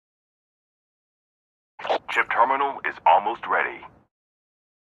Chip terminal is almost ready.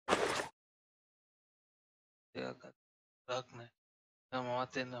 The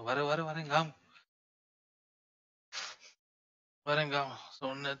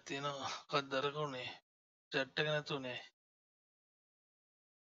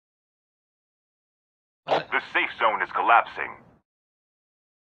safe zone is collapsing.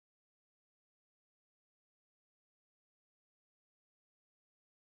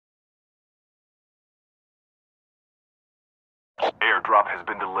 Airdrop has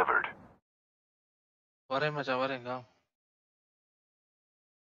been delivered.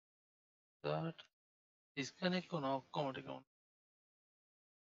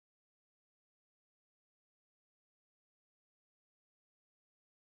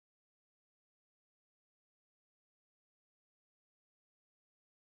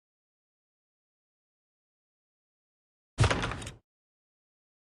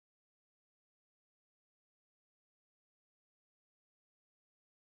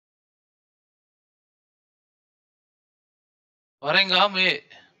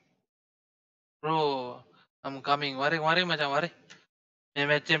 Bro, I'm coming. Wari macam wari. Me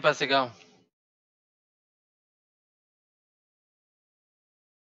match pasti gaum.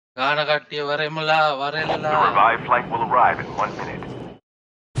 Gana katti wari mula wari The la. revived flight will arrive in 1 minute.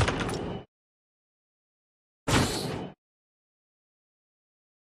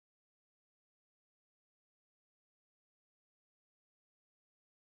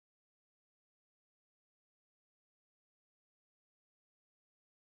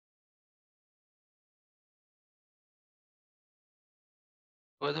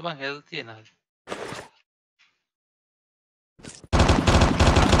 Kau tu bang healthy na. Tu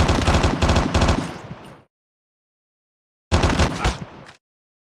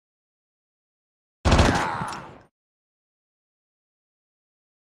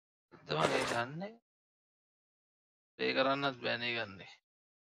bang ini kan ni. Pekaran nat bani kan ni.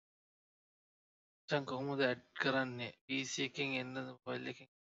 Cang kau mu add karan ni. PC king enna mobile king.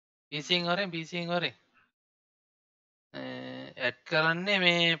 PC ngore. Add කරන්නේ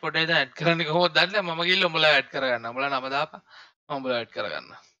මේ පොඩේ දැන් add කරන්නේ කොහොමද දන්නේ මම ගිහිල්ලා උඹලා add කරගන්න. උඹලා නම දාපන්. මම උඹලා ඇඩ් කරගන්න.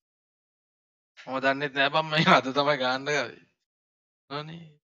 මම දන්නෙත් නෑ බම් මේ අද තමයි ගන්න ගාවේ. ඕනේ.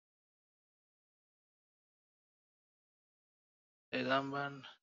 එදම් බන්.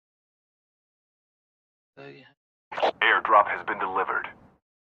 Airdrop has been delivered.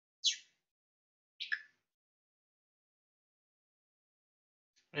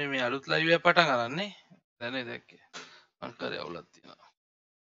 මේ අලුත් ලයිව් එක පටන් ගන්නනේ. දැනේ දැක්කේ. මං කරේ අවුලක් තියෙනවා.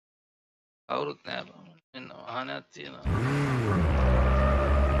 කවුරුත් නෑ බම්. මෙන්න වාහනයක් තියෙනවා.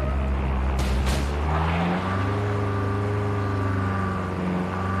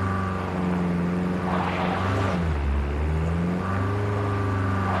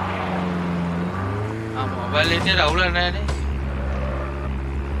 मोबाइल इटे राहुल है नहीं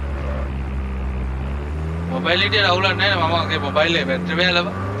मोबाइल इटे राहुल है नहीं मामा के मोबाइल है बैटरी में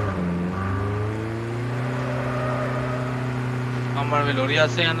लगा हमारे में लोरिया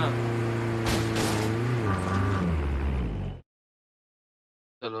से है ना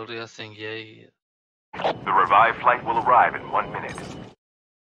तो लोरिया से गया ही The revived flight will arrive in 1 minute.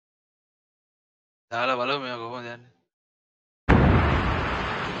 दाला वालों में को जाने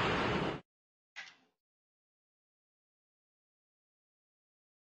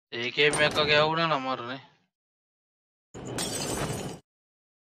एक ही में का क्या हुआ ना मरने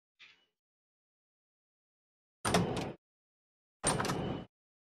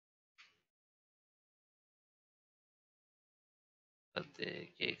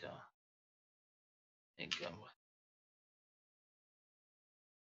देखिएगा एकदम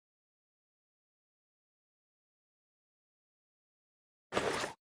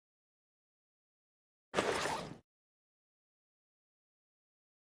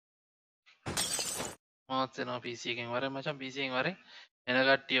माते ना पीसी के बारे में पीसी के बारे इन्हें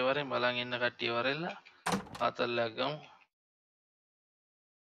काटी बारे बालांग इन्हें काटी बारे ला आता लगाऊं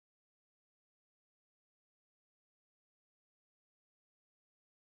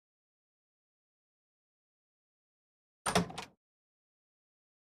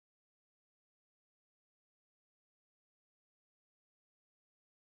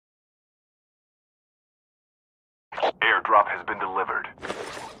Airdrop has been delivered.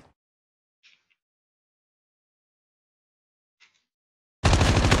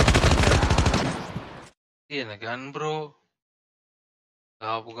 ये ना गन ब्रो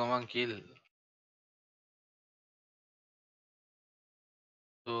आप गमन किल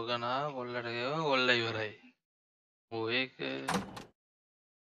तो गना गोल्ला रहे हो गोल्ला ही भराई वो एक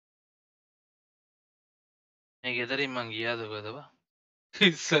मैं किधर ही मंगिया तो कोई दबा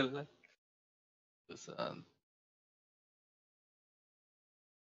इसल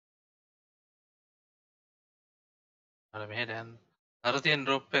අර මෙහෙට යන්න. අර තියෙන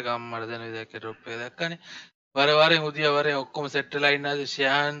ඩ්‍රොප් එක අම්මට දෙන විදිහට ඩ්‍රොප් එක දැක්කනේ. වරේ උදියා වරේ ඔක්කොම සෙට් වෙලා ඉන්නාද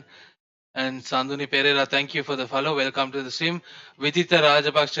ෂයන් and Sanduni Pereira, thank you for the follow. Welcome to the stream. Vidita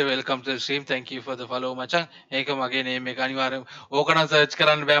Rajapaksha, welcome to the stream. Thank you for the follow, මචං. ඒකම මගේ name එක අනිවාර්යෙන් ඕකනම් search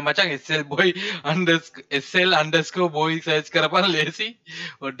කරන්න බෑ මචං. SL_boy search කරපන් ලේසි.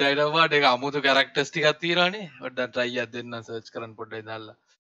 පොඩ්ඩයි නෝවාට ඒක අමුතු characters ටිකක් තියෙනවානේ. පොඩ්ඩක් try එකක් දෙන්න search කරන්න පොඩ්ඩයි දාලා.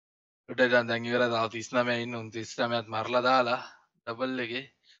 පොඩ්ඩයි දැන් ඉවරයි. තව 39 ඉන්න උන් 39ත් මරලා දාලා ඩබල් එකේ.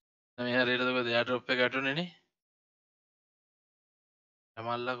 මේ හරියටද කොහෙද එයා drop එක වැටුනේ නේ.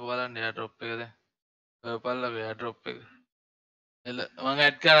 යමල්ලකෝ බලන්න එයා drop එක දැන්. ඔයපල්ලකෝ එයා drop එක. මම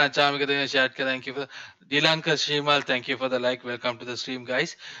ඇඩ් කරා චාමික දෙන share කර thank you for Dilanka Shimal thank you for the like welcome to the stream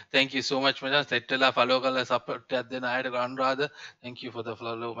guys thank you so much මචං set වෙලා follow කරලා support එකක් දෙන අයට Anuradha thank you for the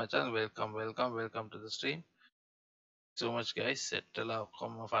follow මචං welcome to the stream so much guys set වෙලා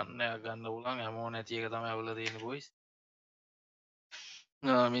ඔක්කොම fun එකක් ගන්න පුළුවන් හැමෝම නැති එක තමයි අවුල තියෙන්නේ boys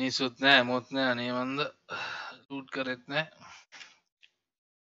මිනිස්සුත් නැහැ හැමෝත් නැහැ අනේ මන්ද shoot කරෙත් නැහැ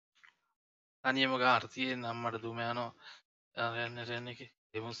තනියම ගාන තියෙන අම්මට දුම යනවා රෙන් එකේ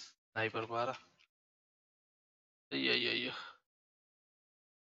දෙමුස් ස්නයිපර් පාරක් අයියෝ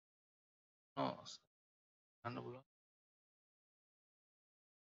ගන්න පුළුවන්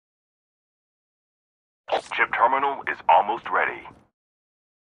Chip terminal is almost ready.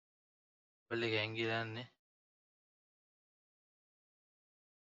 බල්ලේ ගැංගිලා යන්නේ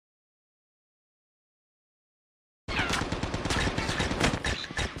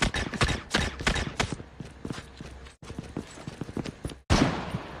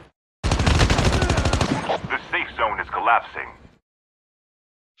The safe zone is collapsing.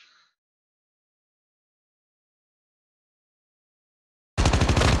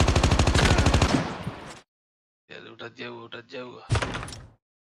 උටත් ජැව්වා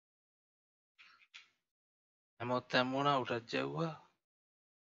හැමෝත් හැමෝනා උටත් ජැව්වා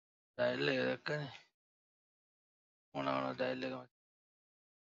dial එක දැක්කනේ මොනවා ඩයිල් එක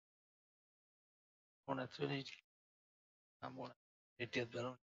මොනත් වෙන්නේ මොන හිටියත්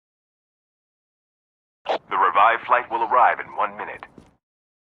බලන්න The revived flight will arrive in 1 minute.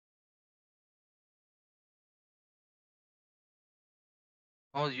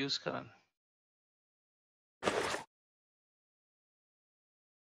 මොකද යූස් කරන්නේ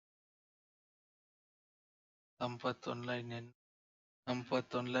සම්පත්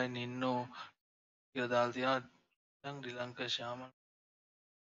ඔන්ලයින් ඉන්නෝ කියලා දාලා තියෙනවා දැන් ශ්‍රී ලංකා ශාමන්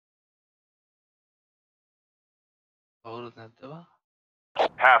කවුරුත් නැද්දවා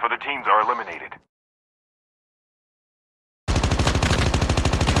Half of the teams are eliminated.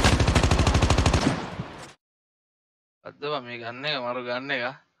 අද්දවා මේ ගන්න එක මරු ගන්න එක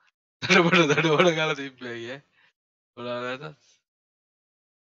දඩබඩ ගාලා තිබ්බේ අයියේ ඔයාලට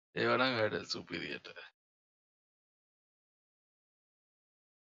ඒව නම් වැඩ සුපිරියට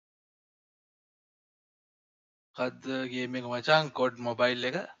කද්ද ගේම් එක මචං කොඩ් මොබයිල්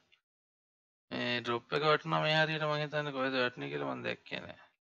එක මේ ඩ්‍රොප් එක වටුණා මේ හරියට මම හිතන්නේ කොහෙද වටුනේ කියලා මම දැක්කේ නෑ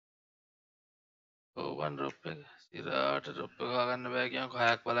ඕවන් ඩ්‍රොප් එක ඉරාට ඩ්‍රොප් එක ගන්න බෑ කියනකො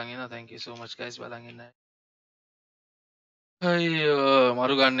 6ක් බලන් ඉන්නවා thank you so much guys බලන් ඉන්න අයියෝ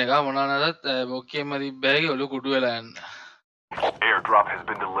මරු ගන්න එක මොනවා නැදත් බොක්කෙම තිබ්බෑගේ ඔලු කුඩු වෙලා යන්න Airdrop has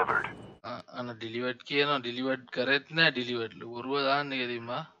been delivered. අන ඩිලිවර්ඩ් කියනවා ඩිලිවර්ඩ් කරෙත් නෑ ඩිලිවර්ඩ් බොරුව දාන්න ඉතින්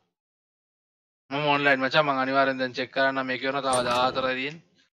මම ඔන්ලයින් මචං මම අනිවාර්යෙන් දැන් චෙක් කරන්න මේක වෙනවා තව 14 තියෙන්නේ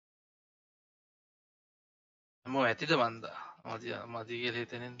මම ඇතිද මන්දා මදි කියලා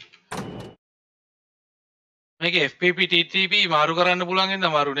හිතෙන්නේ මේක FPP TTP මාරු කරන්න පුළුවන් ඉඳ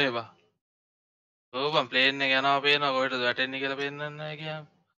මාරු නේ බා ඔව් බං ප්ලේන් එක යනවා පේනවා කොහෙටද වැටෙන්නේ කියලා පේන්නන්නේ නැහැ කියම්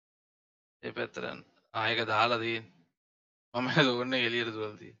ඒ පැත්තට ඒක දාලා තියෙන්නේ මම ඕන්නේ එළියට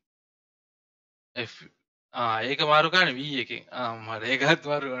දුවලා තියෙන්නේ ඒක මාරු කරන්නේ V එකෙන් මට ඒකත්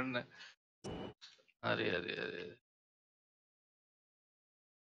මාරු කරන්න හරි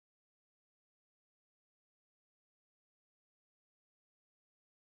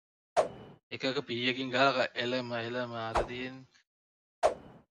එකක P එකකින් ගහලා එලම අර තියෙන්නේ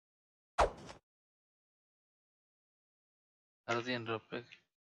අර තියෙන ඩ්‍රොප් එක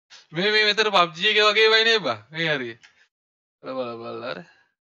මේ මෙතන PUBG එකේ වගේ වයි නේ බා මේ හරිය බල අර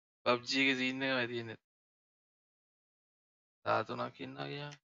PUBG එකේ සීන් එකමයි තියෙන්නේ 13ක් ඉන්නවා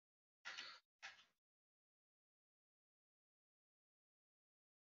කියන්න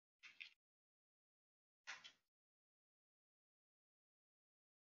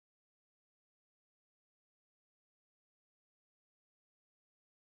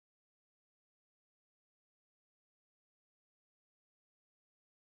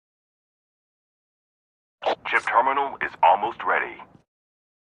Chip terminal is almost ready.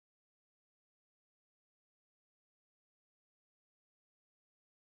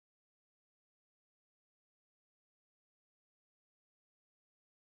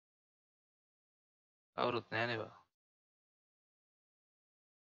 කවුරුත් නෑනේ බා.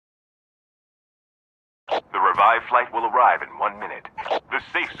 The revived flight will arrive in 1 minute. The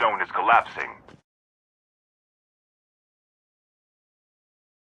safe zone is collapsing.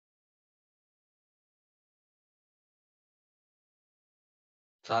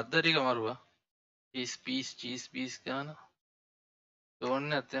 සද්ද ටික මරුවා. cheese piece ගාන. zone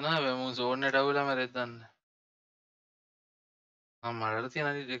එකක් එනවා හැබැයි මම zone එකට අවුලා මැරෙද්ද දන්නේ. මම මරලා තියෙන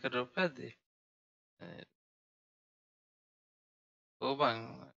අනිත් එක drop එකක්ද? ඕපන්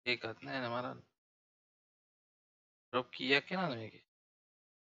ඒකත් නෑනේ මරන්න. drop කීයක් එනවද මේකේ?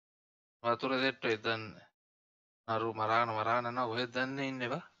 වතුර දෙට්ට වෙද්ද දන්නේ. නරු මරාගෙන යනවා කොහෙද දන්නේ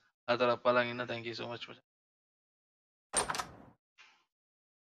ඉන්නේ බා. අතලක් බලන් ඉන්න thank you so much මචං.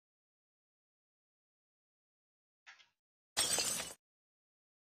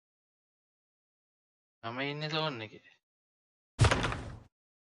 මම ඉන්නේ zone එකේ.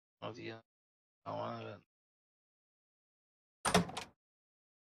 ඔතිය. අවුනා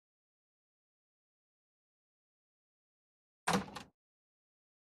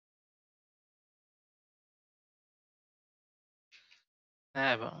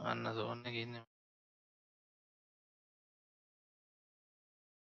නෑ බං අන්න zone එකේ ඉන්නේ.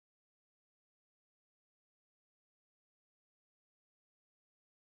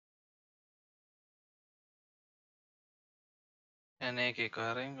 එනේ එකේ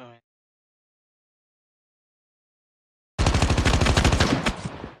කාරෙන් ගම.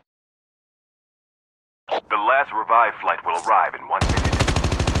 The last revived flight will arrive in 1 minute.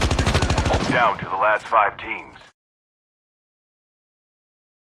 Down to the last 5 teams.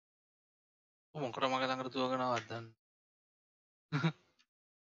 මොකද මගේ ළඟට දුවගෙන ආවද දන්නේ.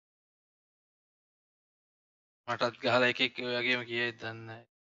 මටත් ගහලා එකෙක් ඔය වගේම කියයිද දන්නේ නැහැ.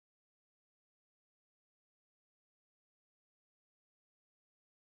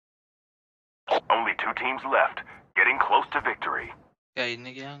 Only 2 teams left, getting close to victory. එකයි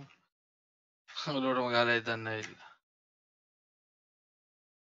ඉන්නේ කියන්. ඔලුවටම ගහලා ඉදන්න ඇවිල්ලා.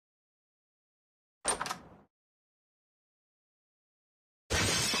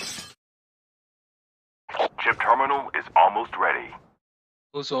 Chip terminal is almost ready.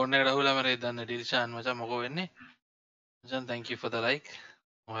 ඌ zone එකට අහුලා මැරෙද්ද දන්නේ. ඩිල්ෂාන් මචං මොකෝ වෙන්නේ? මචං thank you for the like.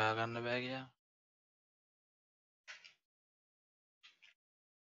 ඔයා ගන්න බෑ ගියා.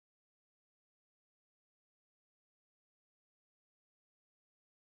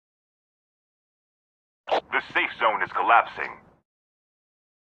 The safe zone is collapsing.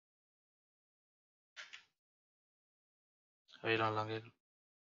 වෙයිලා ළඟ.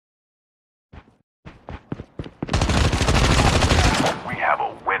 We have a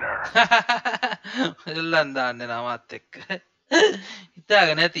winner. එල්ලන් දාන්නේ නමත් එක්ක.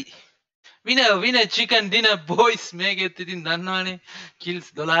 හිතාගෙන නැති. winner chicken dinner boys මේකෙත් ඉතින් දන්නවනේ kills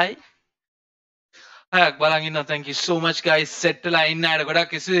 12යි. හයක් බලන් ඉන්න thank you so much guys set වෙලා ඉන්න අයට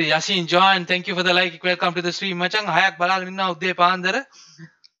ගොඩක් ස්තුතියි යසින් John thank you for the like welcome to the stream මචං හයක් බලාගෙන ඉන්නවා උදේ පාන්දර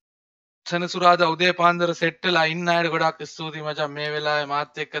සෙනසුරාදා උදේ පාන්දර set වෙලා ඉන්න අයට ගොඩක් ස්තුතියි මචං මේ වෙලාවේ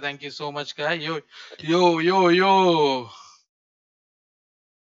මාත් එක්ක thank you so much guys යෝ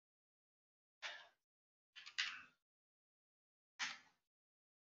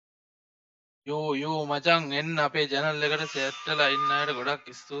මචං එන්න අපේ channel එකට set වෙලා ඉන්න අයට ගොඩක්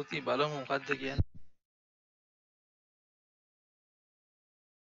ස්තුතියි බලමු මොකද්ද කියන්නේ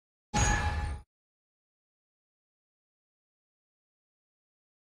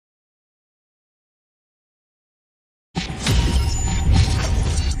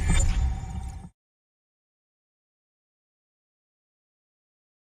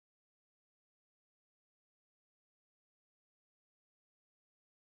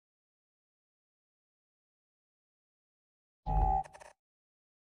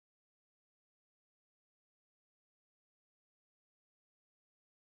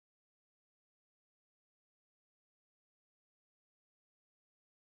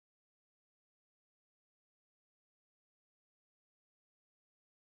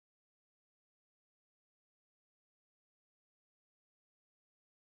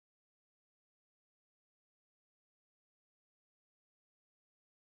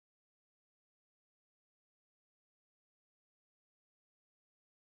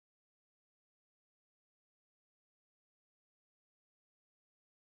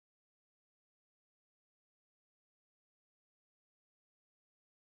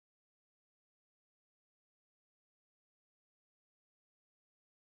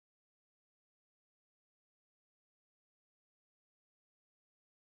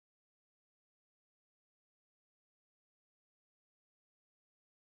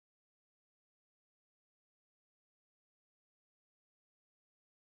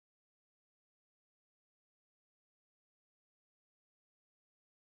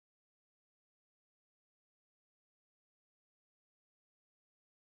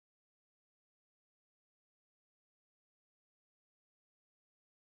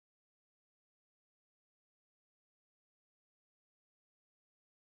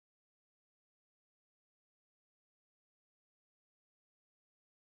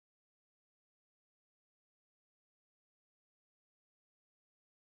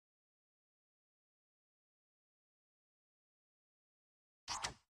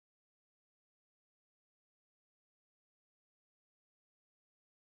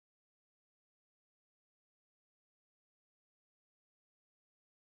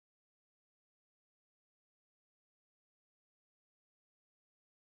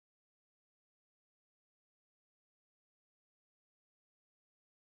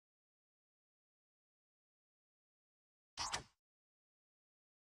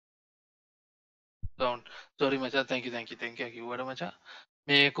sound. Sorry මචං, thank you කිව්වට මචං.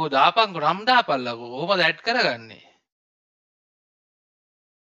 මේකෝ දාපන්කො නම් දාපල්ලකෝ. කොහොමද ඇඩ් කරගන්නේ?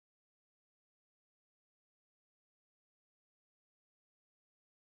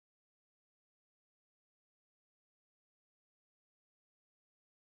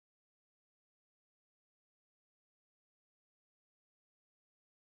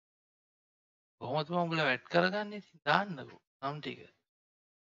 කොහොමද මම උඹලා ඇඩ් කරගන්නේ? ඉතින් දාන්නකෝ නම් ටික.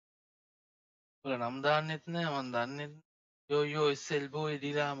 උඹලා නම් දාන්නෙත් නෑ මන් දන්නෙත්. යෝ SL boy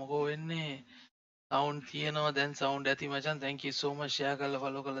දිලා මොකෝ වෙන්නේ? සවුන්ඩ් තියෙනවා දැන් සවුන්ඩ් ඇති මචං. thank you so much share කරලා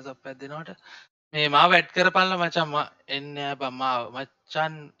follow කරලා සබ් එකක් දෙනවට. මේ මාව ඇඩ් කරපල්ලා මචං. එන්නේ නෑ බං මාව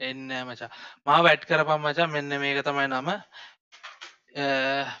මචං එන්නේ නෑ මචං. මාව ඇඩ් කරපන් මචං. මෙන්න මේක තමයි නම.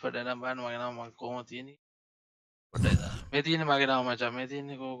 පොඩ්ඩක් නම් බලන්න මගේ නම මම කොහොමද තියෙන්නේ? පොඩ්ඩක් දාන්න. මේ තියෙන්නේ මගේ නම මචං. මේ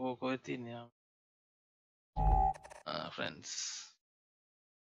තියෙන්නේ කොහෙද තියෙන්නේ? friends.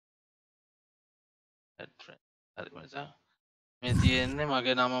 add friend. හරි මචං. මේ තියෙන්නේ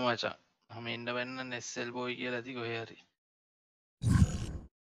මගේ නම මචං. මම ඉන්න වෙන්න SL boy කියලා ඇති කොහේ හරි.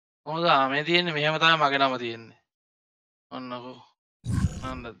 කොහොමද මේ තියෙන්නේ? මෙහෙම තමයි මගේ නම තියෙන්නේ. ඔන්නකෝ.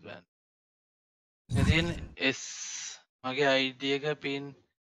 නන්නත් බෑ. මේ තියෙන්නේ S මගේ ID එක pin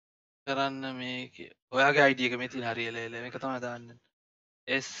කරන්න මේක. ඔයාගේ ID එක මේ තියෙන හරි එල මේක තමයි දාන්නේ.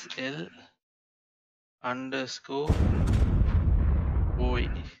 SL underscore boy.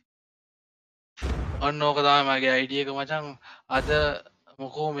 ඔන්න ඕක තමයි මගේ ID එක මචං. අද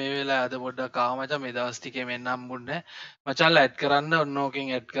මොකෝ මේ වෙලාවේ අද පොඩ්ඩක් ආව මචං. මේ දවස් ටිකේ මෙන්න හම්බුන්නේ මචංලා ඇඩ් කරන්න. ඔන්න ඕකෙන්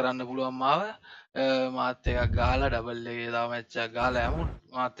ඇඩ් කරන්න පුළුවන් මාව. මාත් එකක් ගහලා ඩබල් එකේ තව මැච් එකක් ගහලා යමු.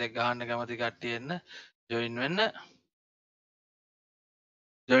 මාත් එක්ක ගහන්න කැමති කට්ටිය එන්න ජොයින් වෙන්න.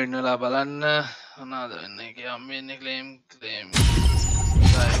 ජොයින් වෙලා බලන්න මොනවද වෙන්නේ කියලා. අම්මෙන්නේ ක්ලේම්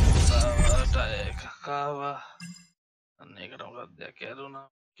කකාවා අන්න ඒකට මොකක්ද දෙයක් ඇරුණා.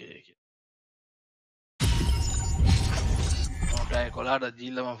 ටයි කොලාට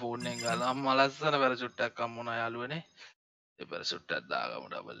ජීල්ලම ෆෝන්ෙන් ගල අම්ම ලස්සන පැරසුට්ටක් අම්මුණ යාලුවනේ. ඒ පැරසුට්ටක් දාගමු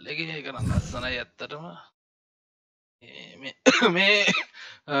ඩබල් එකේ. ඒක නම් ලස්සනයි ඇත්තටම.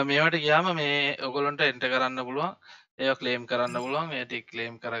 මේවට ගියාම මේ ඔයගොල්ලන්ට එන්ටර් කරන්න පුළුවන්. ඒක ක්ලේම් කරන්න පුළුවන්. ඒ ටික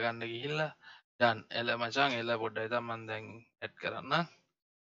ක්ලේම් කරගන්න ගිහිල්ලා done. එල මචං එල පොඩ්ඩයි තමයි මම දැන් ඇඩ් කරන්න.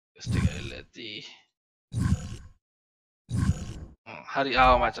 ටෙස්ට් එක එල ඇති. හරි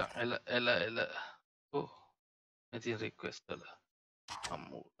ආව මචං. එල ඔව් මෙතින් රික්වෙස්ට් වල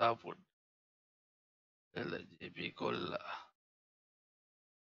අම්මෝ තා පොඩ් එල ජීප් කොල්ලා.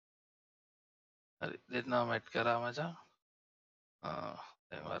 හරි දෙන්නාම ඇඩ් කරා මචං.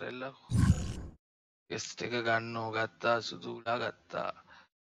 දැන් වරෙල්ලකෝ. ගෙස්ට් එක ගන්නෝ ගත්තා. සුදුලා ගත්තා.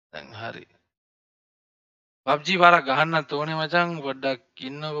 දැන් හරි. PUBG වරක් ගහන්නත් ඕනේ මචං. පොඩ්ඩක්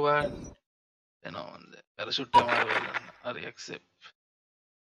ඉන්නකෝ බලන්න. එනවා මන්ද. පැරෂුට් එක මාරු වෙලා. හරි accept.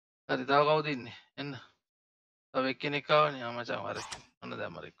 හරි තව කවුද ඉන්නේ? එන්න. තව එක්කෙනෙක් ආවනේ. මචං වරේ. ඔන්න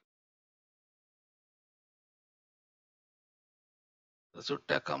දැන් මරේ.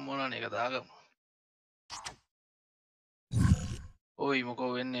 පැරෂුට් එකක් හම්බුණානේ. ඒක දාගමු. ඔයි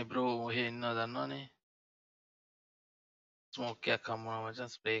මොකෝ වෙන්නේ බ්‍රෝ? මොහේ ඉන්නවද දන්නවනේ. ස්මෝක් එකක් හම්බුණා මචං.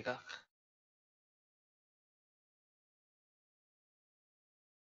 ස්ප්‍රේ එකක්.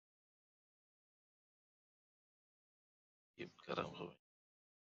 ගිෆ්ට් කරමු.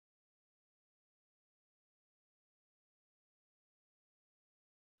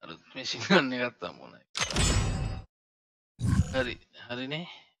 අර මැෂින් ගන්න එකක් හම්බුණා. හරි හරිනේ.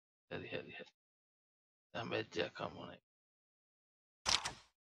 හරි. දැන් බැච් එකක් හම්බුණා.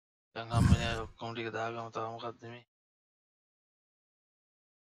 දැන් හම්බුනේ ඔක්කොම ටික දාගමු. තව මොකක්ද මේ?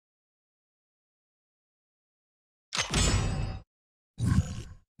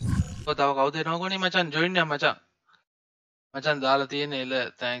 ඔය තව කවුද එනවගොනේ මචං ජොයින් යන්න මචං. මචං දාලා තියෙන එල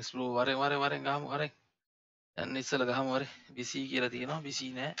තෑන්ක්ස් බ්‍රෝ. වරෙන් ගහමු වරෙන්. දැන් ඉස්සලා ගහමු වරේ. බිසි කියලා තියෙනවා. බිසි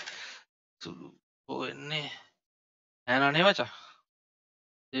නෑ. සුළු ඔය එන්නේ. ඇනවනේ මචං.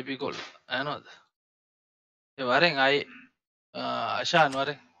 ජේපී කොල් ඇනවද? ඒ වරෙන් ආයේ අෂාන්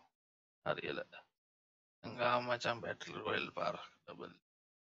වරෙන්. හරි එල. දැන් ගහමු මචං බැටල් රොයල් පාර ඩබල්.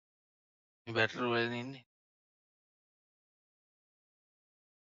 මේ බැටල් රොයල් ඉන්නේ.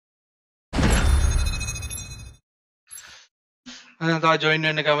 තව ජොයින්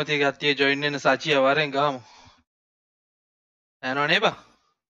වෙන්න කැමති කට්ටිය ජොයින් වෙන්න. සචිය වරෙන් ගහමු. ඇනවනේ බා.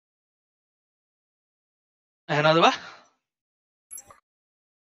 ඇනවද බා?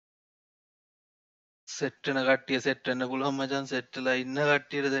 සෙට් වෙන කට්ටිය සෙට් වෙන්න පුළුවන් මචං. සෙට් වෙලා ඉන්න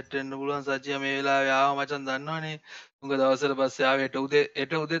කට්ටියට සෙට් වෙන්න පුළුවන්. සචිය මේ වෙලාවේ ආව මචං දන්නවනේ. උඟ දවසට පස්සේ ආවේ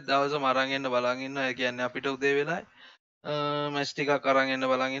හෙට උදේ දවසම අරන් එන්න බලන් ඉන්නවා. ඒ කියන්නේ අපිට උදේ වෙලාවේ මැච් ටිකක් අරන් එන්න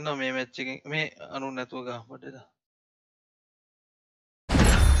බලන් ඉන්නවා. මේ මැච් එකෙන් මේ අනුන් නැතුව ගහමු.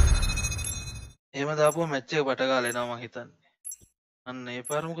 එහෙම දාපුවා මැච් එක පට ගාලා එනවා මං හිතන්නේ. අන්න ඒ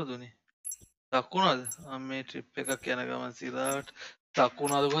පාර මොකද උනේ? තක් වුණාද? මේ ට්‍රිප් එකක් යන ගමන් සිරාවට තක්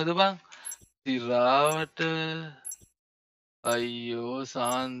වුණාද කොහෙද බං? සිරාවට අයියෝ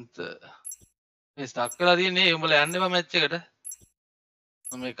සාන්ත මේ ස්ටක් වෙලා තියෙන්නේ උඹලා යන්න එපා මැච් එකට.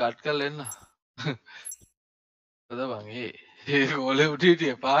 මම මේ කට් කරලා එන්න. කොහොද බං ඒ ගෝලේ උඩ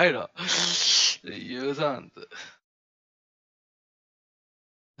හිටියේ පායනවා. අයියෝ සාන්ත.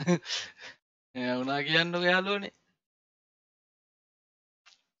 එයා වුණා කියන්නකො යාළුවනේ.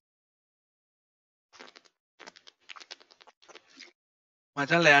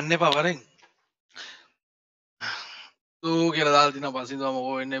 මචංලා යන්න එපා වරෙන්. දූ කියලා දාලා තිනා පස්සින්දම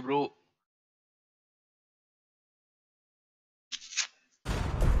මොකෝ වෙන්නේ බ්‍රෝ.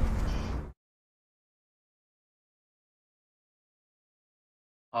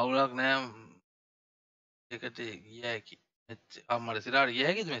 අවුලක් නෑ. එකට ගිය හැකි. මැච් අම්මට සිරාට ගිය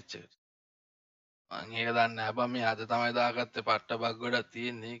හැකිද මැච් එකට? මං ඒක දන්නේ නෑ බං මේ අද තමයි දාගත්තේ පට්ට බග් ගොඩක්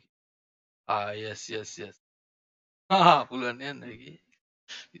තියෙන්නේ. yes. පුළුවන් යන්න ඒකේ.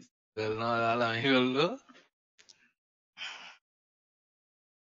 කරනවා දාලා මේගොල්ලෝ.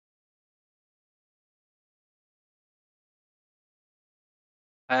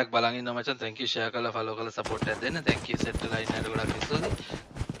 අයක් බලන් ඉන්න මචං thank you share කරලා follow කරලා support එකක් දෙන්න. thank you set වෙලා ඉන්නට ගොඩක් ස්තුතියි.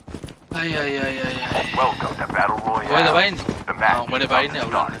 අය. Welcome to Battle කොහෙද Royale. බයින්නේ? The match උඹනේ is බයින්නේ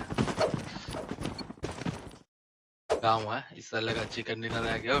about to අවුලක් නෑ. ගාමු ඉස්සල්ල එක chicken dinner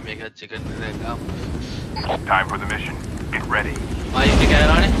එකක් ගාව මේක chicken dinner එකක් ගාමු. Time for the mission. Get ready. Mic එක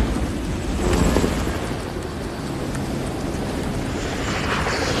යනවනේ.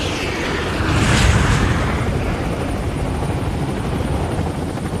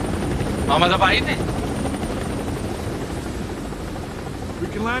 මමද බයින්නේ? We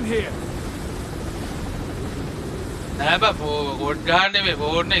can land here. නෑ බා කෝඩ් ගහන්න මේ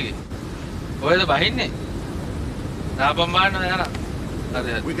ෆෝන් එකේ. කොහෙද බහින්නේ? දාපම් බාන්න යනවා.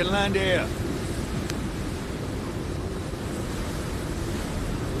 හරි. We can land here.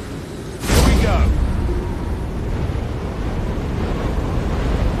 Here we go.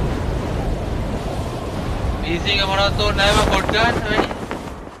 PC එක මොනවද ඕනේ නෑ බා කෝඩ් ගහන්න වෙයි.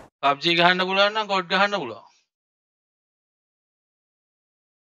 PUBG ගහන්න පුළුවන් නම් කෝඩ් ගහන්න පුළුවන්.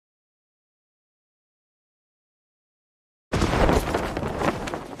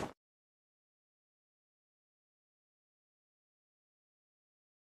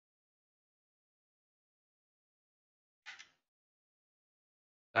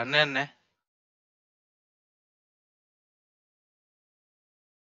 ගන්න යන්නේ.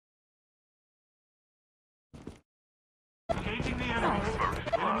 Engaging the enemy.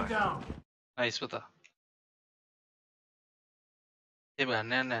 Enemy down. Nice පුතා. ඒ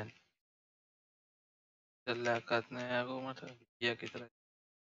ගන්න යන්නේ. ඉතලකත් නෑ කොහමද? කීයක් විතරයි.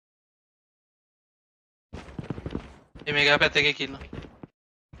 මේක පැත්ත එකක ඉන්න.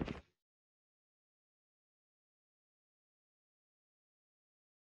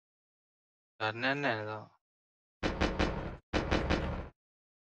 ගන්න යන්නේ නෑ තාම.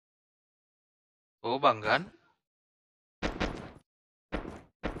 ඕ බං ගන්න.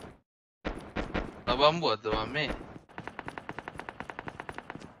 බම්බුවද්ද මම මේ.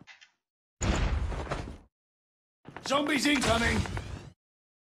 Zombies incoming.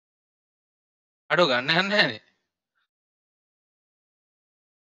 අඩෝ ගන්න යන්නේ නෑනේ.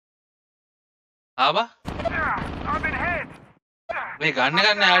 ආවා? I've been hit. මේ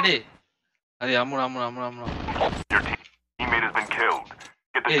ගන්න අඩේ. හරි අම්මුණ. Your teammate has been killed.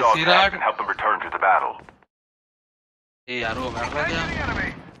 Get the Hey, dog Siraj. tags and help them return to the battle. ඒ අරුව මරලා ගියා. The enemy.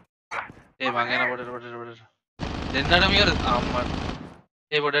 ඒ මං එන පොඩට. දෙන්නට මියර අම්මා.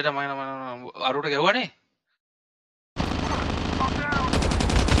 ඒ පොඩට මම අරුවට ගැව්වනේ.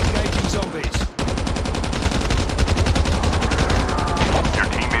 Engaging zombies. Your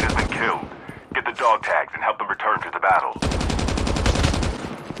teammate has been killed. Get the dog tags and help them return to the battle.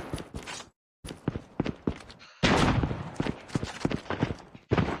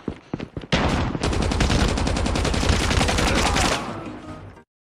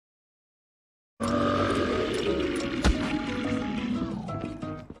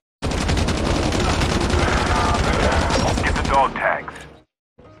 Get the dog tags.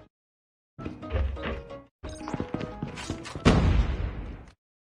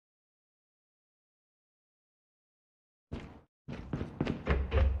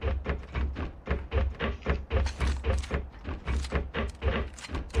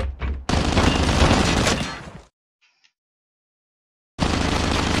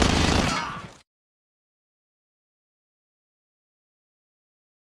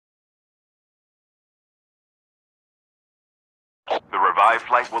 The revived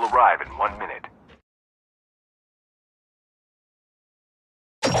flight will arrive in 1 minute.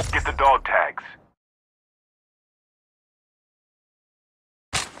 Dog tags.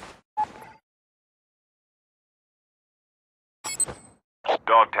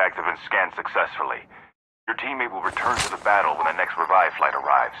 Dog tags have been scanned successfully. Your teammate will return to the battle when the next revive flight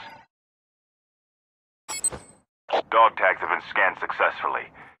arrives. Dog tags have been scanned successfully.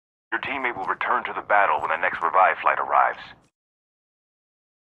 Your teammate will return to the battle when the next revive flight arrives.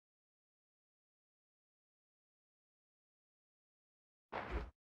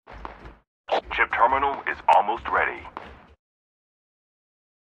 Chip terminal is almost ready.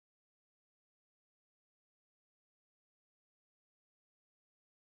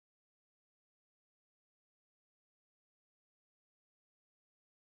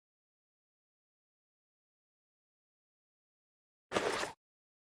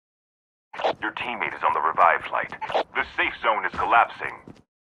 Your teammate is on the revive flight. The safe zone is collapsing.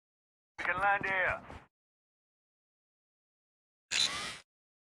 We can land here.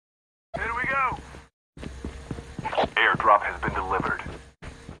 Here we go. Airdrop has been delivered.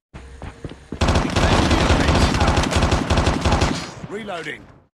 Reloading.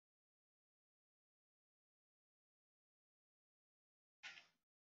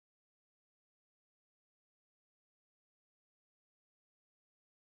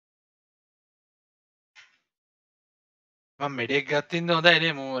 මම මෙඩෙක් ගත්තින්න හොඳයි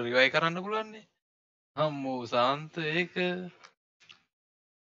නේ මම රිවයි කරන්න පුළුවන්නේ අම්මෝ සාන්ත ඒක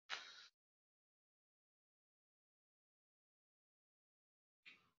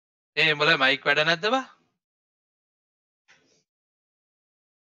උඹලා මයික් වැඩ නැද්ද බා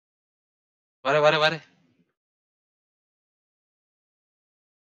වර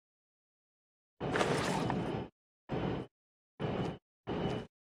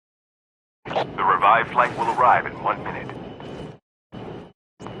The revive flight will arrive in 1 minute.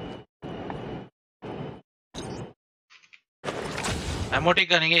 ඇමෝටික්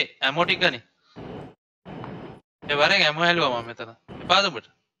ගනිගේ ඇමෝටික් ගනි ඒ වරෙන් ඇමෝ හැලුවා මම මෙතන එපාද ඔබට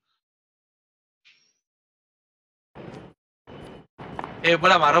ඒ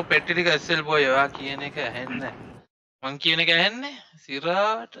උඹලා මරු පෙට්ටි ටික SL බෝයි ඔයා කියන එක ඇහෙන්නේ මං කියන එක ඇහෙන්නේ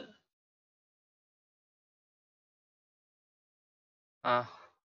සිරාට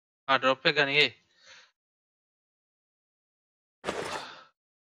ඩ්‍රොප් එක ගනිගේ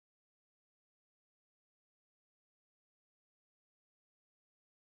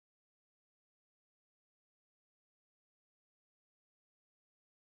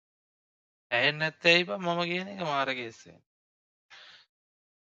ඇහෙන්නේ නැත්තේ ඇයි බං මම කියන එක මාර කේස් එක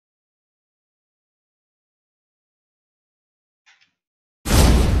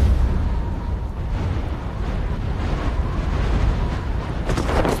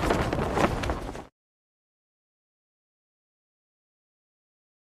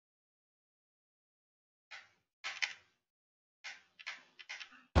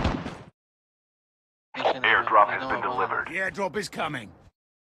Airdrop has been delivered. The airdrop is coming.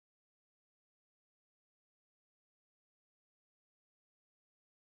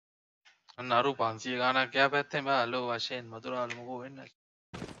 අන්න අරු 500 ගානක් ගියා පැත්තෙන් බා අලෝ වශයෙන් මధుරාලු මොකෝ වෙන්නේ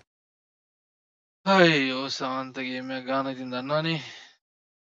අයියෝ සාන්ත ගේම් එක ගාන ඉතින් දන්නවනේ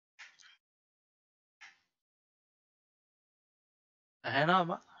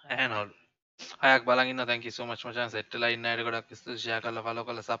ඇහෙනවම ඇහෙනවලු හයක් බලන් ඉන්න thank you so much මචං සෙට් වෙලා ඉන්න අයට ගොඩක් ස්තුතියි ෂෙයා කරලා ෆලෝ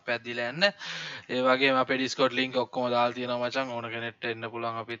කරලා සබ් එකක් දීලා යන්න ඒ වගේම අපේ Discord link ඔක්කොම දාලා තියෙනවා මචං ඕන කෙනෙක්ට එන්න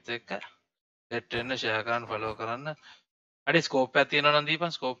පුළුවන් අපිත් එක්ක සෙට් වෙන්න ෂෙයා කරන්න ෆලෝ කරන්න හරි ස්කෝප් එකක් තියෙනවා නම්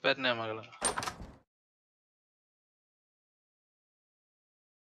දීපන් ස්කෝප් එකක් නෑ මගලා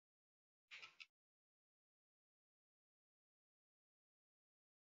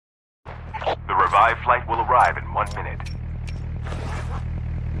The revive flight will arrive in 1 minute.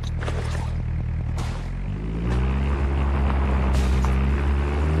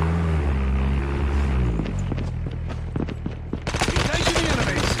 Engaging the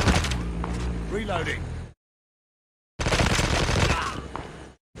enemies. Reloading.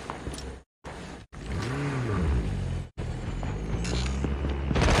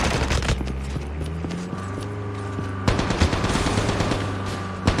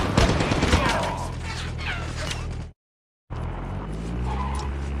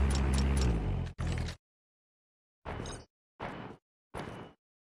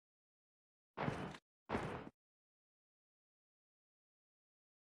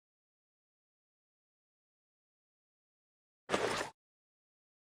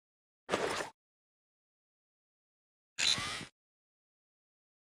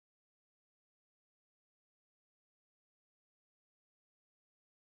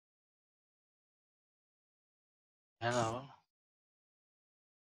 ඇහෙනවම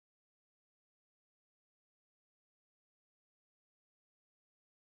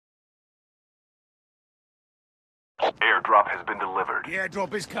Airdrop has been delivered. The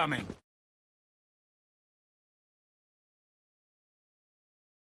airdrop is coming.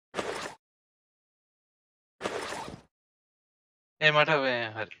 ඒ මට හරි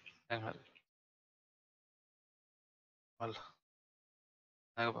දැන් හරි මල්ල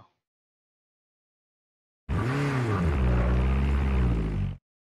නගපන්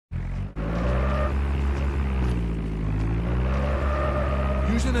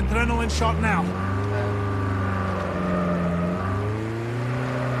Use an adrenaline shot now.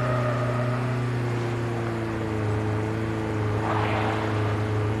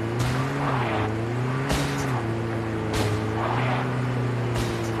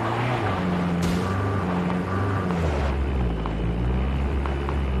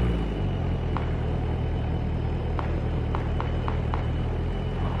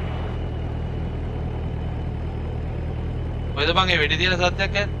 ඔයද බං ඒ වෙඩි තියන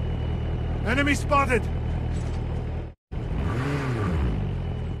සත්‍යයක් ඇත් Enemy spotted.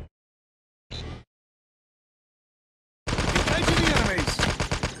 Engaging the enemies.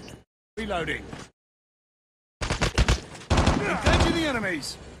 Reloading. Engaging the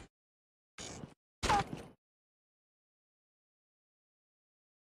enemies.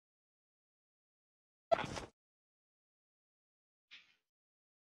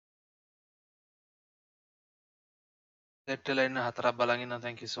 Set වෙලා ඉන්න හතරක් බලන් ඉන්නවා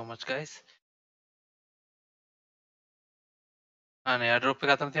thank you so much guys අනේ airdrop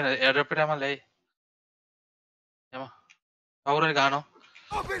එක අතන තියෙන airdrop එකට යමල්ලා යම කවුරු හරි ගහනවා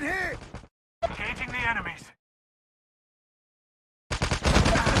Up in here. Engaging the enemies.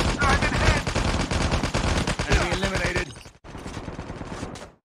 Enemy eliminated.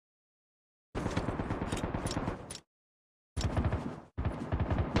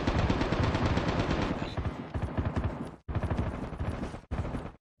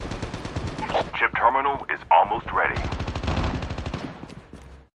 Chip terminal is almost ready.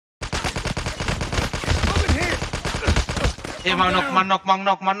 Up in here. ඒ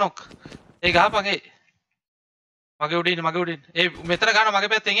මන්නොක් ඒ ගහපන් ඒ මගේ උඩින් ඒ මෙතන ගන්න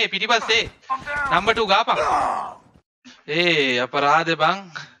මගේ පැත්තෙන් ඒ පිටිපස්සේ නම්බර් 2 ගහපන් ඒ අපරාධේ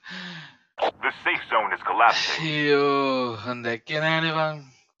බං The safe zone is collapsing. අයියෝ දැක්කේ නෑනේ බං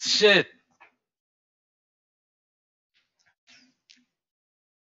shit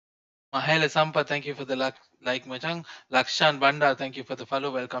Mahela Sampa, thank you for the like මචං Lakshan Bandara thank you for the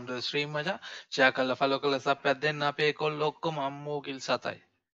follow welcome to the stream මචං share කරලා follow කරලා sub එකක් දෙන්න අපේ කොල්ල ඔක්කොම අම්මෝ කිල් සතයි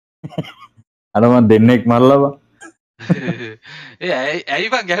අර මන් දෙන්නෙක් මරලා බා ඒ ඇයි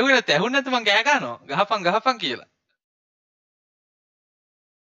බං ගැහුවේ නැත්te ඇහුන්නේ නැත්te මං ගෑ ගන්නවා ගහපන් කියලා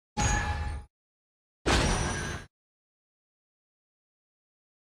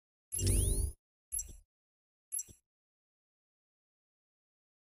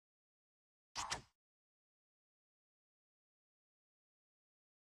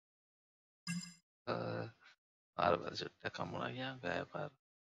ආරවල සෙට් කමුණා ගියා ගෑ පාර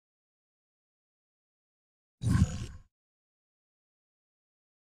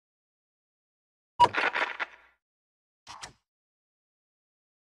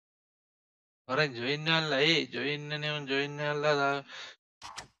Orang join alla join ne join alla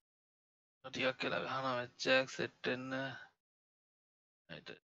ටිකක් කියලා ගහනවා මැච් එකක් සෙට් වෙන්න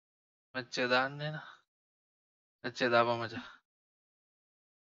මැච් එක දාන්නේ න මැච් එක දාපන් මචං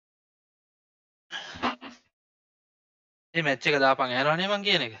මේ මැච් එක දාපන් ඇහනවනේ මං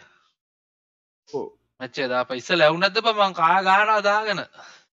කියන එක ඔව් මැච් එක දාපන් ඉස්සෙල්ලා ඇහුන්නේ නැද්ද බං මං කා ගහනවා දාගෙන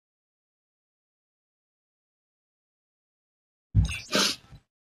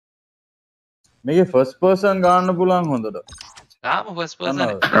මේකේ ෆස්ට් පර්සන් ගන්න පුළුවන් හොඳට තාම ෆස්ට්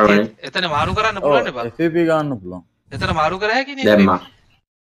පර්සන් එතන මාරු කරන්න පුළුවන් නේ බං FPP ගන්න පුළුවන් එතන මාරු කර හැකි නේ දැම්මා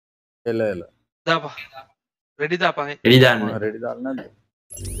එල දාපන් රෙඩි දාපන් එලි දාන්න රෙඩි දාන්න නැද්ද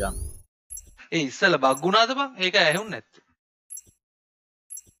යන්න ඒ ඉස්සෙල්ලා බග් වුණාද බං ඒක ඇහුන්නේ නැත්තේ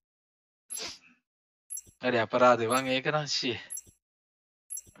හරි අපරාධේ බං ඒක නම් ෂී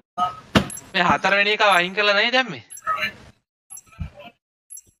මේ හතරවෙනි එක වයින් කරලා නැහැ දැම්මේ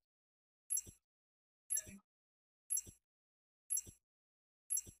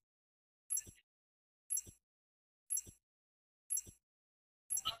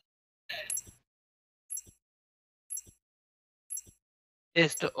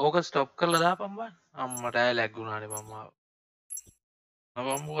ඕක ස්ටොප් කරලා දාපන් බං අම්මට ඇය ලැග් වුණානේ මම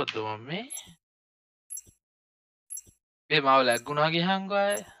මොකද්ද මම මේ මාව ලැග් වුණා ගියහන්කෝ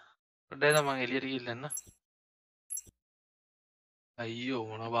අය පොඩ්ඩක් මම එළියට ගිහින් එන්න අයියෝ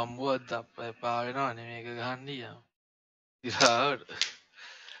මොන බම්බුවක්ද අප්පා එපා වෙනවනේ මේක ගහන්න ගියාම ඉරාවට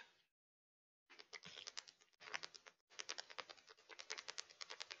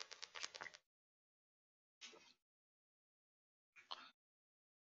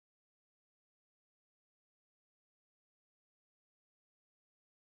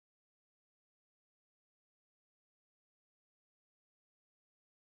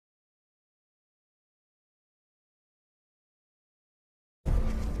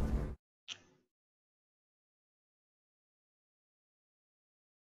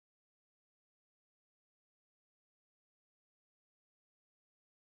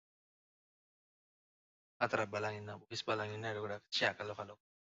අතරක් බලන් ඉන්න ඔෆිස් බලන් ඉන්න ඒකට ගොඩක් ෂෙයා කරලා ෆලෝ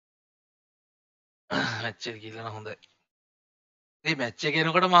මැච් එක ගිහලා නම් හොඳයි මේ මැච් එක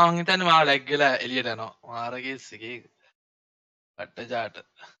එනකොට මම හිතන්නේ මාව ලැග් වෙලා එළියට යනවා මාර කේස් එකේ පට්ට ජාට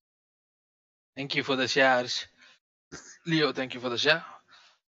thank you for the share Leo thank you for the share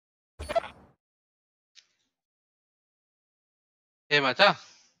hey මචං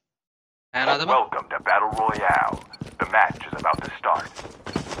ඇනවද බං Welcome to Battle Royale. The match is about to start.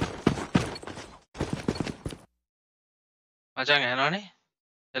 මචං ඇනවනේ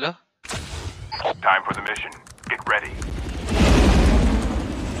hello Time for the mission. Get ready.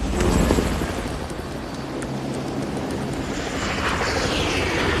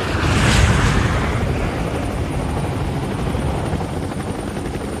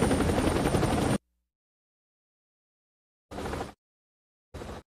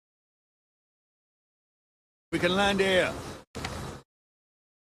 We can land here.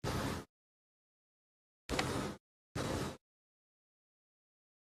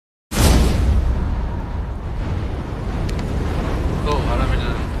 go අරමිට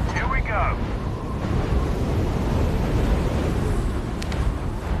Here we go.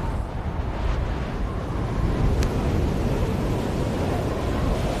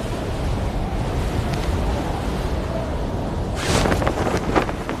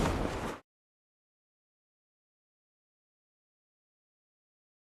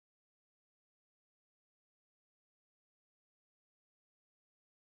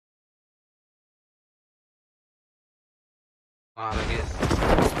 මාර case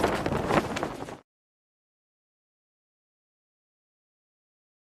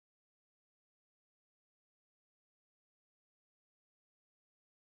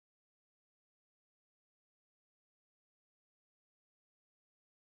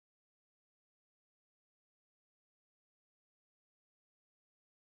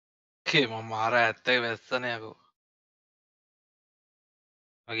කේ මම මාර ඇත්තක වැස්සනේ යකෝ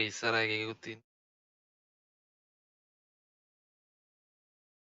මගේ ඉස්සරහ එකකුත් තියෙන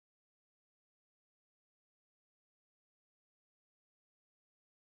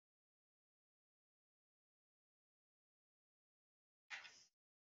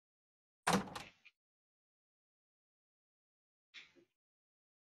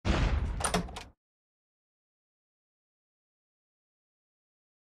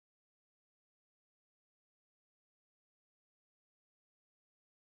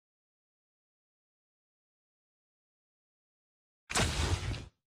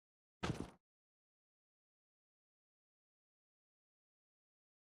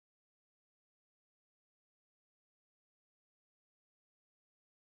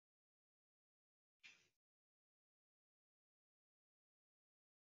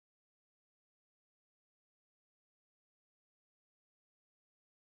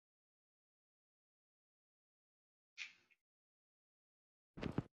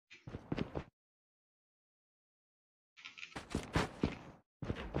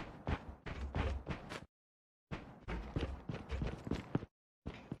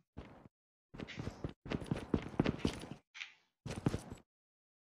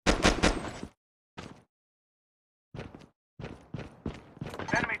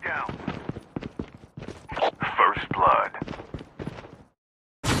Enemy down. First blood.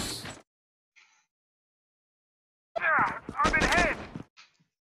 I'm in head.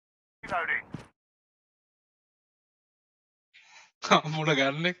 Reloading. මුණ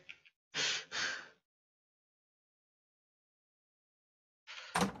ගන්නෙක්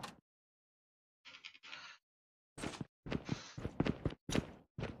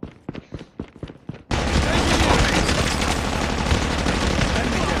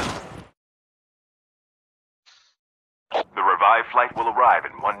The revived flight will arrive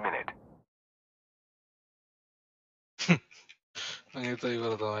in 1 minute. මම හිතුවා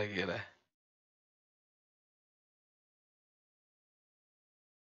ඉවර තමයි කියලා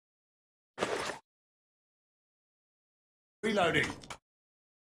Reloading.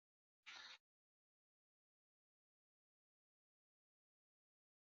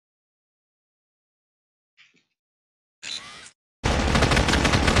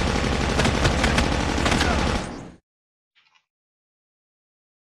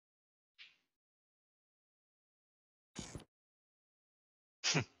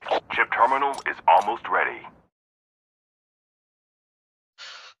 Chip terminal is almost ready.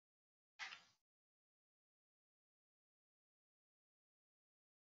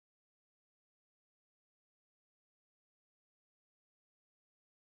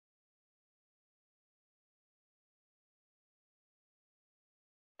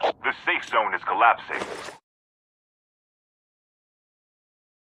 The safe zone is collapsing.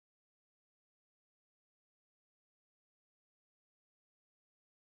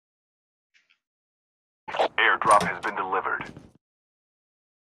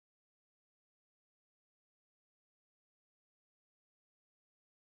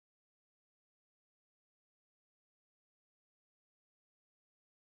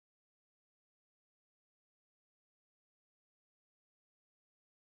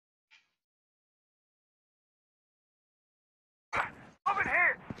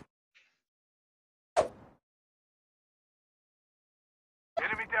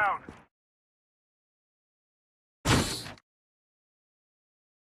 down.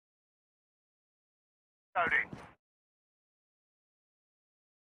 Loading.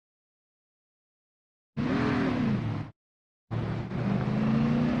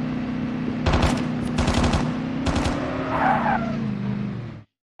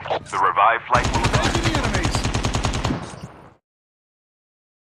 The revived flight will Engaging the enemies!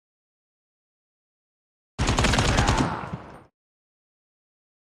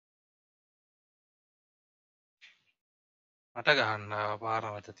 මට ගහන්න පාර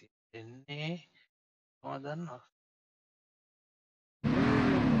මත තියෙන්නේ මම දන්නවා.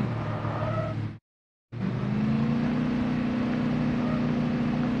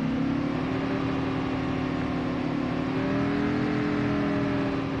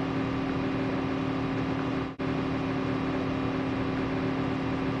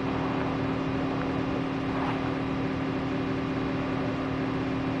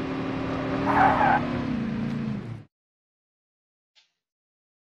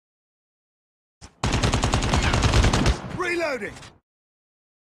 Reloading!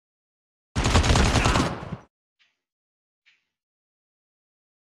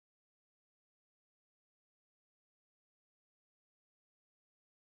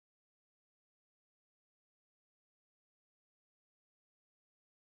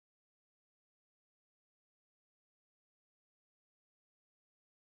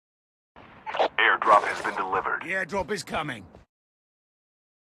 Airdrop has been delivered. The airdrop is coming.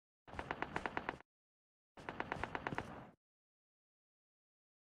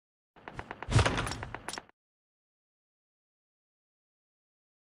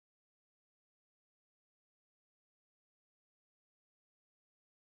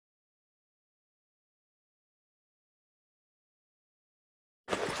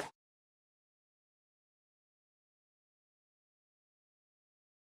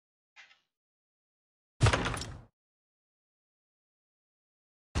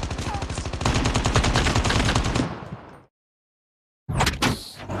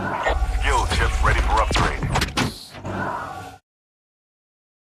 Skill chip ready for upgrade.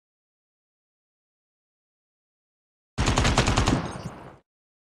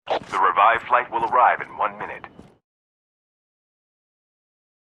 The revived flight will arrive in 1 minute.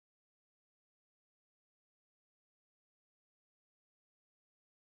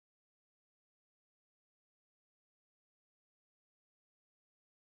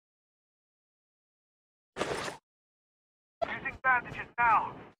 Using bandages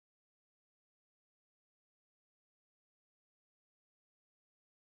now.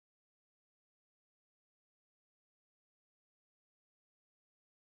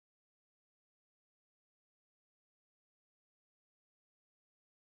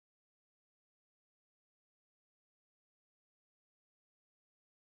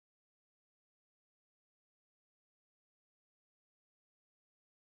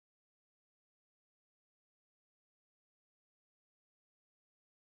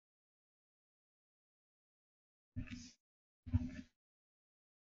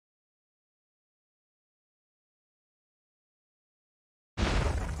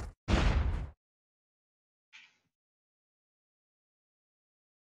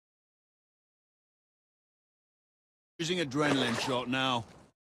 Using adrenaline shot now.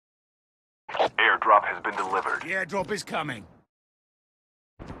 Airdrop has been delivered. The airdrop is coming.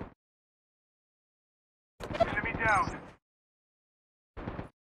 Enemy down.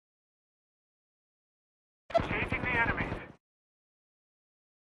 Chasing the enemies.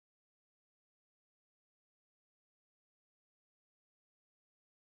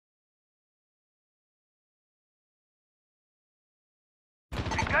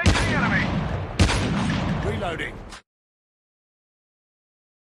 Engage the enemy. Reloading.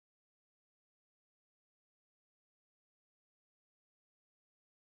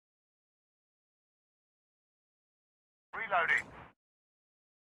 Reloading.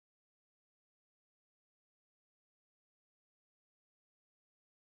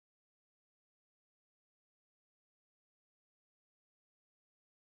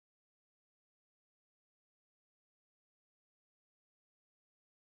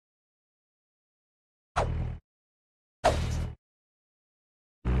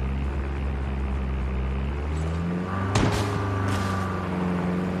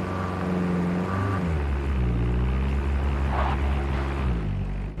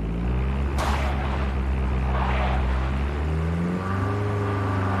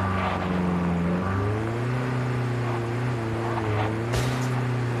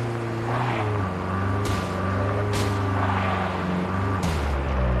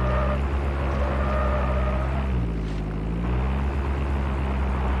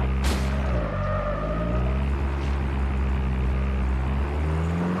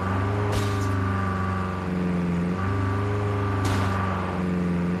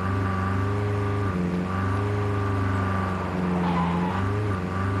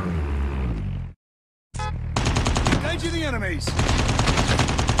 enemies.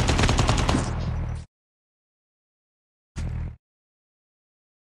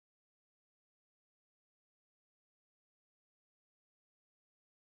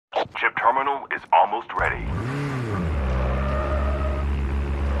 Chip terminal is almost ready.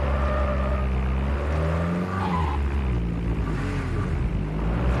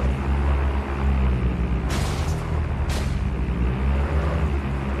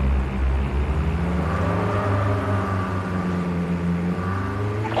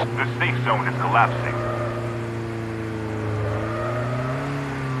 The safe zone is collapsing.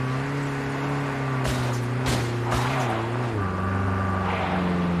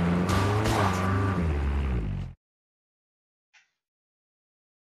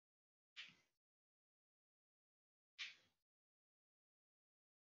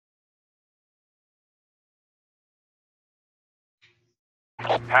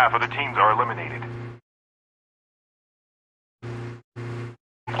 Half of the teams are eliminated.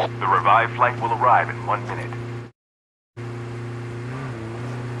 The revived flight will arrive in 1 minute.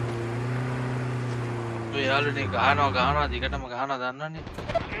 ඔයාලනේ ගහනවා දිගටම ගහනවා දන්නවනේ.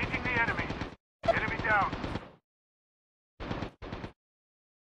 Engaging the enemy. Enemy down.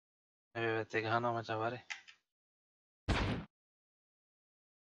 මේ පැත්තේ ගහනවා මචං වරේ.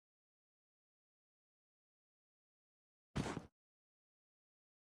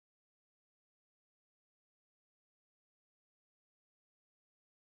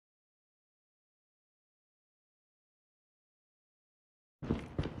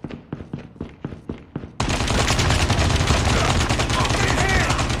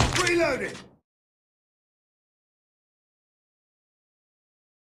 Reloading.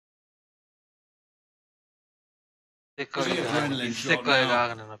 Adrenaline shot පිස්සෙක් වගේ now.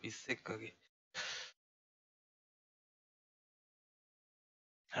 ගාගෙන යනවා පිස්සෙක් වගේ.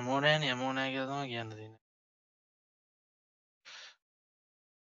 හැමෝ නැහැ කියලා තමයි කියන්න තියෙන්නේ.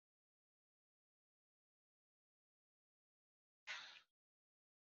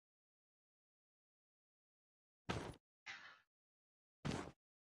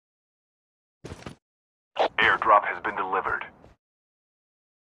 Airdrop has been delivered.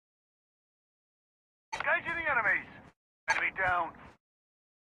 Engaging the enemies. Enemy down.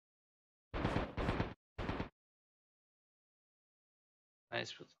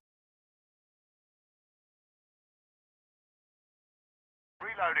 Nice.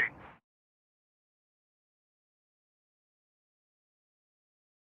 Reloading.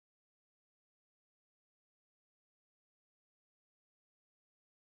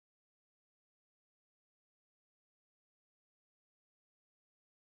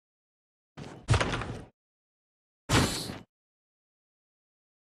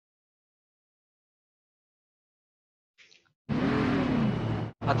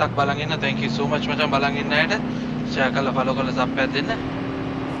 අතක් බලන් ඉන්න. Thank you so much මචං බලන් ඉන්න අයට. share කරලා follow කරලා sub එකක් දෙන්න.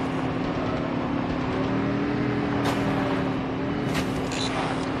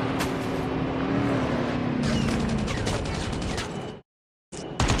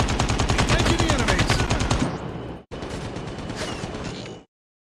 Engaging the enemies.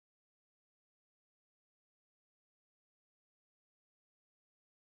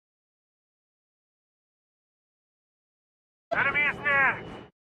 Enemy is near.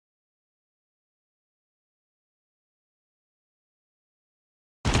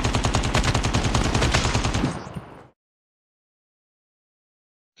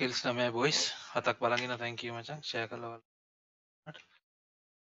 kills 9 boys. අතක් බලන් ඉන්න. Thank you මචං share කරලා.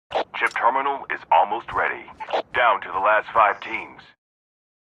 Chip terminal is almost ready. Down to the last 5 teams.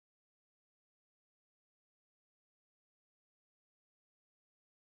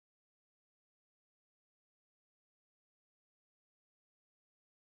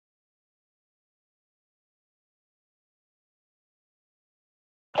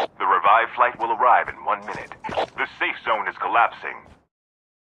 The revived flight will arrive in 1 minute. The safe zone is collapsing.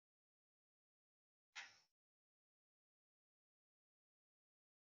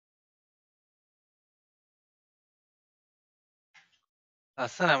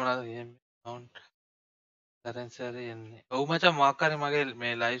 ලස්සනයි මොනවද game sound සරෙන්සරේ එන්නේ. ඔව් මචං මොකක් හරි මගේ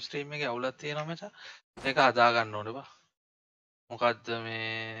මේ live stream එකේ අවුලක් තියෙනවා මචං. ඒක හදා ගන්න ඕනේ බා. මොකද්ද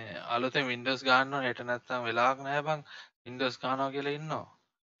මේ අලුතෙන් Windows ගන්න ඕනේ. හෙට නැත්තම් වෙලාවක් නැහැ බං. Windows ගන්නවා කියලා ඉන්නවා.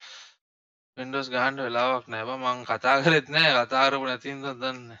 Windows ගන්න වෙලාවක් නැහැ බං. මං කතා කරෙත් නැහැ. කතා කරපු නැති හින්දා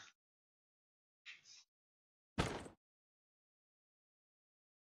දන්නේ නැහැ.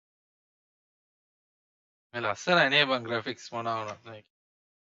 මේ ලස්සනයි නේ බං graphics මොනවා වුණත් මේක.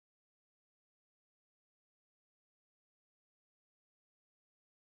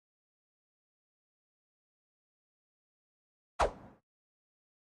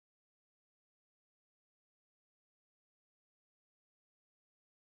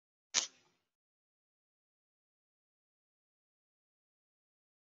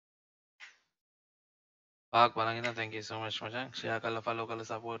 පහක් බලන් ඉන්න thank you so much මචං share කරලා follow කරලා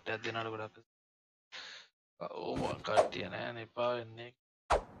support එකක් දෙනාට ගොඩක් ඕම කට්ටිය නෑනේ එපා වෙන්නේ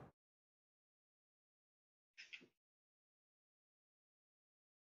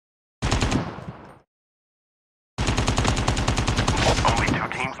Only 2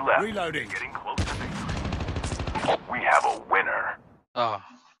 teams left. Reloading. Getting close to victory. We have a winner.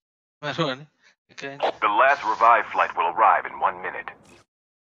 මරුවනේ එකයි The last revive flight will arrive in 1 minute.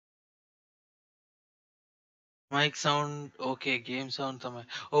 mic sound okay game sound තමයි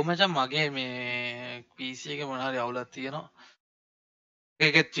ඔව් මචං මගේ මේ PC එකේ මොන හරි අවුලක් තියෙනවා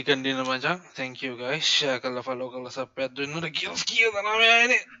ඒකෙත් chicken dinner මචං thank you guys share කරලා follow කරලා sub එකක් දුන්නොත් kills කීයද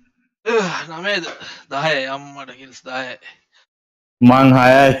 9යිනේ 9ද 10යි අම්මට kills 10යි මං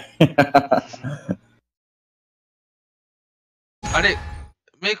 6යි අනේ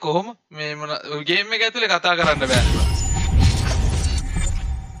මේ කොහොම මේ මොන ගේම් එක ඇතුලේ කතා කරන්න බෑ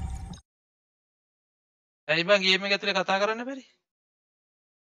ඇයි බං ගේම් එක ඇතුලේ කතා කරන්න බැරි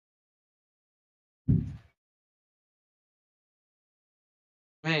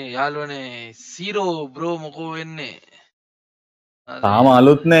මේ යාළුවනේ සීරෝ බ්‍රෝ මොකෝ වෙන්නේ තාම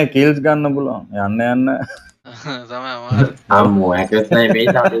අලුත් නෑ කිල්ස් ගන්න පුළුවන් යන්න යන්න තමයි අමාරු අම්මෝ හැකර්ස් නෑ මේ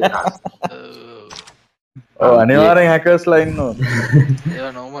තාපේ ඔව් අනිවාර්යෙන් හැකර්ස්ලා ඉන්නවා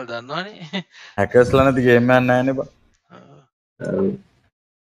ඒවා නෝමල් දන්නවනේ හැකර්ස්ලා නැති ගේම් එකක් නෑනේ බං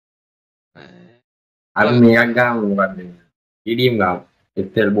අපි මේකක් ගාමු මොකක්ද TDM ගාමු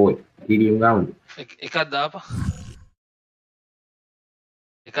XL boy TDM ගාමු එකක්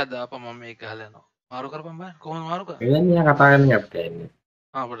දාපන් මම මේක ගහලා යනවා මාරු කරපන් බෑ කොහොමද මාරු කරන්නේ එන්නේ මෙයා කතා කරන එක අපිට එන්නේ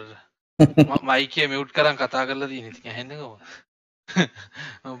අපිට මයික් එක මියුට් කරන් කතා කරලා තියෙන ඉතින් ඇහෙන්නේ කොහොමද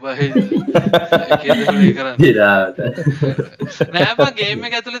ඔබ ඒකේ කරන්නේ නෑ බං ගේම්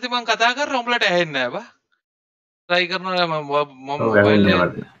එක ඇතුළේ තිබන් කතා කරලා උඹලට ඇහෙන්නේ නෑ බා try කරනවා මම මොබයිල්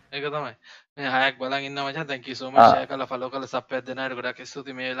ඒක තමයි මේ හයක් බලන් ඉන්න මචං thank you so much share කරලා follow කරලා sub එකක් දෙනාට ගොඩක්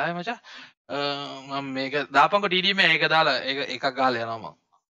ස්තුතියි මේ වෙලාවේ මචං මම මේක දාපන්කො TDM එක දාලා ඒක එකක් ගහලා යනවා මම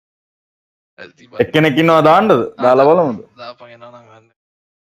එක්කෙනෙක් ඉන්නවා දාන්නද දාලා බලමුද දාපන් එනවා නම් ගන්න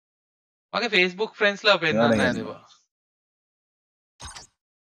මගේ Facebook friends ලා පෙන්නන්න නෑ නේද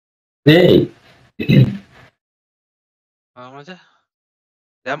hey මචං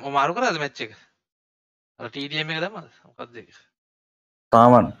දැන් මාරු කරාද මැච් එක අර TDM එක දැම්මද මොකක්ද ඒක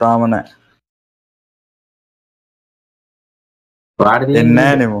තාම නෑ වාඩි එන්නේ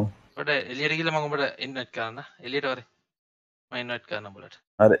නෑනේ මෝ පොඩ එළියට ගිහලා මම ඔබට ඉන්වයිට් කරන්න එළියට වරේ මම ඉන්වයිට් කරන්න ඔබලට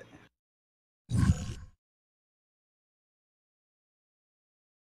හරි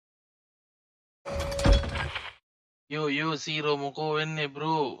යෝ සීරෝ මොකෝ වෙන්නේ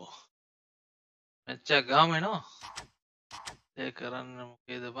බ්‍රෝ මැච් එක ගාමු එනවා ඒක කරන්න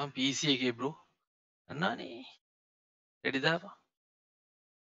මොකේද බං PC එකේ බ්‍රෝ අන්නනේ රෙඩි දාපන්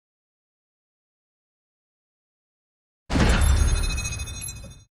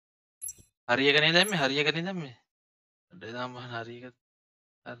හරියකනේ දැම්මේ හරියකනේ දැම්මේ දෙදාම හරියක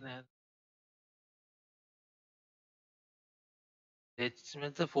හරිනේ එච්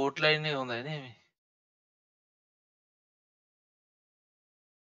මෙත ෆෝට් ලයින් එක හොඳයි නේ මේ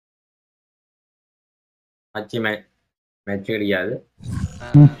අච්චි මැච් එකට ගියාද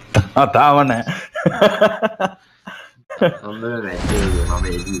තාම නෑ හොඳ මැච් එක මම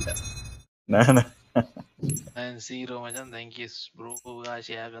එළියට නෑ නෑ and zero මචං thank you bro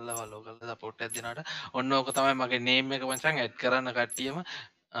share කරලා follow කරලා support එකක් දෙනාට ඔන්න ඕක තමයි මගේ name එක මචං add කරන්න කට්ටියම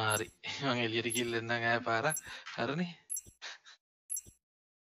හරි මම එළියට ගිහින් එන්නම් ආය පාරක් හරිනේ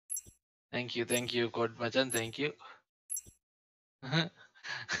thank you code මචං thank you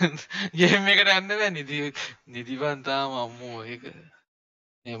ගේම් එකට යන්න බෑ නිදිවන් තාම අම්මෝ ඒක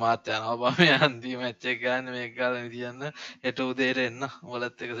මේ මාත් යනවා බා මේ අන්තිම මැච් එක ගන්න මේක ගාලා නිදියන්න හෙට උදේට එන්න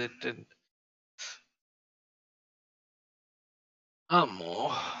ඔයාලත් එක සෙට් වෙන්න අම්මෝ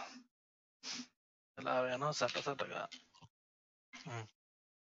වෙලාව යනවා සට ගා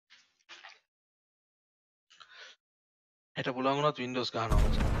හෙට පුළුවන් වුණොත් Windows ගන්නවා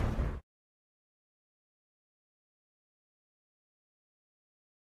මචං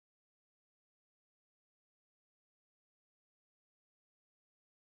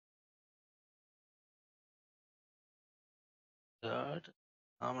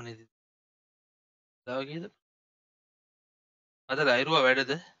ආම නිදි දාව කීයද අද ලයිරුවා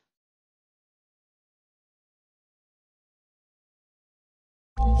වැඩද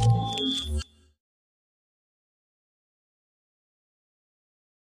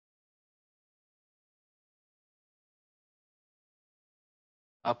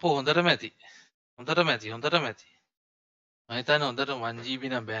අපෝ හොඳටම ඇති මම හිතන්නේ හොඳට 1GB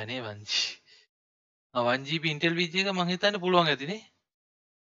නම් බෑනේ 1GB 1GB Intel PC එක මම හිතන්නේ පුළුවන් ඇතිනේ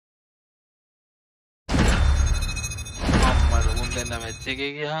දෙන්න මැච්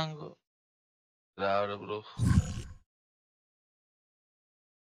එකේ ගියාංගෝ රාවඩ බ්‍රෝ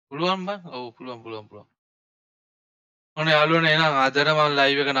පුළුවන් බං ඔව් පුළුවන් ඔනේ යාළුවනේ එහෙනම් අදට මම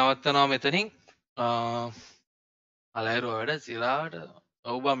ලයිව් එක නවත්තනවා මෙතනින් අලයිරුව වැඩ සිරාවට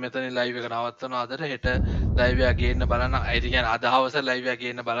ඔව් බං මෙතනින් ලයිව් එක නවත්තනවා අදට හෙට ලයිව් එක ගේන්න බලන්න ඒ කියන්නේ අද හවස ලයිව් එක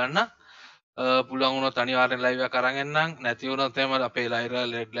ගේන්න බලන්න පුළුවන් වුණොත් අනිවාර්යෙන් ලයිව් එකක් අරන් එන්නම් නැති වුණොත් එහෙම අපේ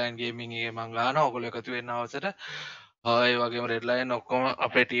RedLion Gaming එකේ මං ගන්නවා ඔයගොල්ලෝ එකතු වෙන්න අවසර ඒ වගේම RedLion ඔක්කොම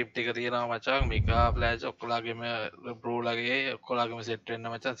අපේ ටීම් ටික තියෙනවා මචං MIKAflash ඔක්කොලාගේම බ්‍රෝලාගේ ඔක්කොලාගේම සෙට් වෙන්න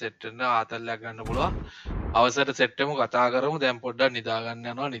මචං සෙට් වෙන්න ආතල්ලයක් ගන්න පුළුවන් අවසර සෙට් වෙමු කතා කරමු දැන් පොඩ්ඩක් නිදා ගන්න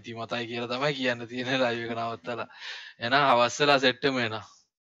යනවා නිදිමතයි කියලා තමයි කියන්න තියෙන්නේ ලයිව් එක නවත්තලා එහෙනම් අවස්සලා සෙට් වෙමු එහෙනම්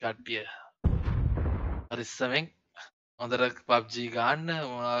කට්ටිය පරිස්සමෙන් හොඳට PUBG ගන්න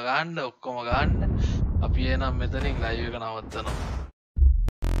මොනවා ගන්න ඔක්කොම ගන්න අපි එහෙනම් මෙතනින් ලයිව් එක නවත්තනවා